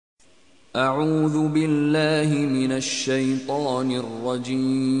أعوذ بالله من الشيطان الرجيم.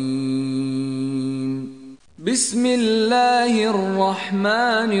 بسم الله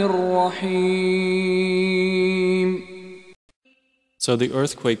الرحمن الرحيم. So the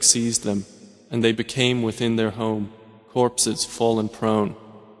earthquake seized them, and they became within their home, corpses fallen prone.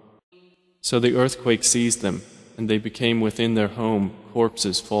 So the earthquake seized them, and they became within their home,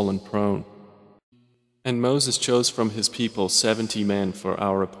 corpses fallen prone. And Moses chose from his people 70 men for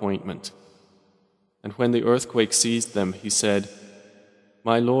our appointment. And when the earthquake seized them, he said,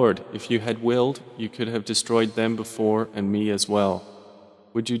 "My Lord, if you had willed, you could have destroyed them before and me as well.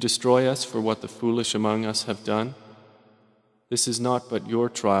 Would you destroy us for what the foolish among us have done? This is not but your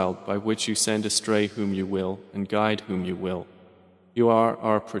trial by which you send astray whom you will and guide whom you will. You are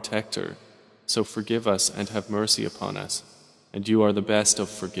our protector, so forgive us and have mercy upon us, and you are the best of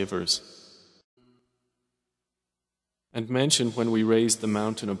forgivers." And mention when we raised the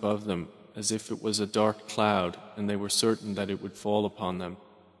mountain above them, as if it was a dark cloud, and they were certain that it would fall upon them.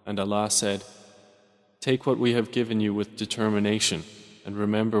 And Allah said, "Take what we have given you with determination, and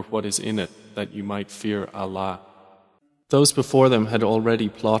remember what is in it, that you might fear Allah." Those before them had already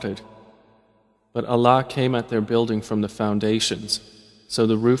plotted, but Allah came at their building from the foundations, so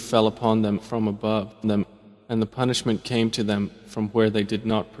the roof fell upon them from above them, and the punishment came to them from where they did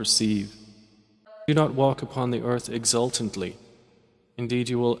not perceive. Do not walk upon the earth exultantly. Indeed,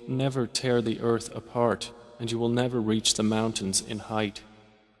 you will never tear the earth apart, and you will never reach the mountains in height.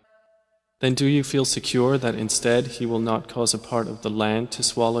 Then do you feel secure that instead He will not cause a part of the land to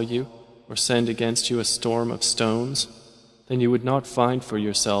swallow you, or send against you a storm of stones? Then you would not find for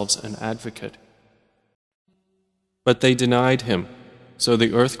yourselves an advocate. But they denied Him, so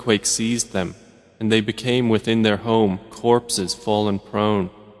the earthquake seized them, and they became within their home corpses fallen prone.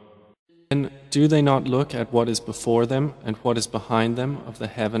 And do they not look at what is before them and what is behind them of the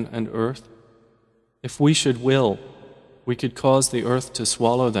heaven and earth? If we should will, we could cause the earth to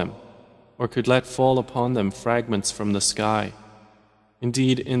swallow them, or could let fall upon them fragments from the sky.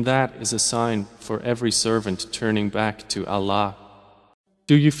 Indeed, in that is a sign for every servant turning back to Allah.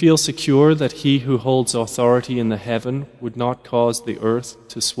 Do you feel secure that He who holds authority in the heaven would not cause the earth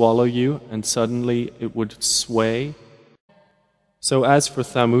to swallow you and suddenly it would sway? So as for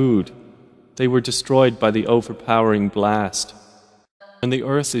Thamud, they were destroyed by the overpowering blast, and the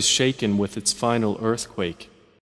earth is shaken with its final earthquake.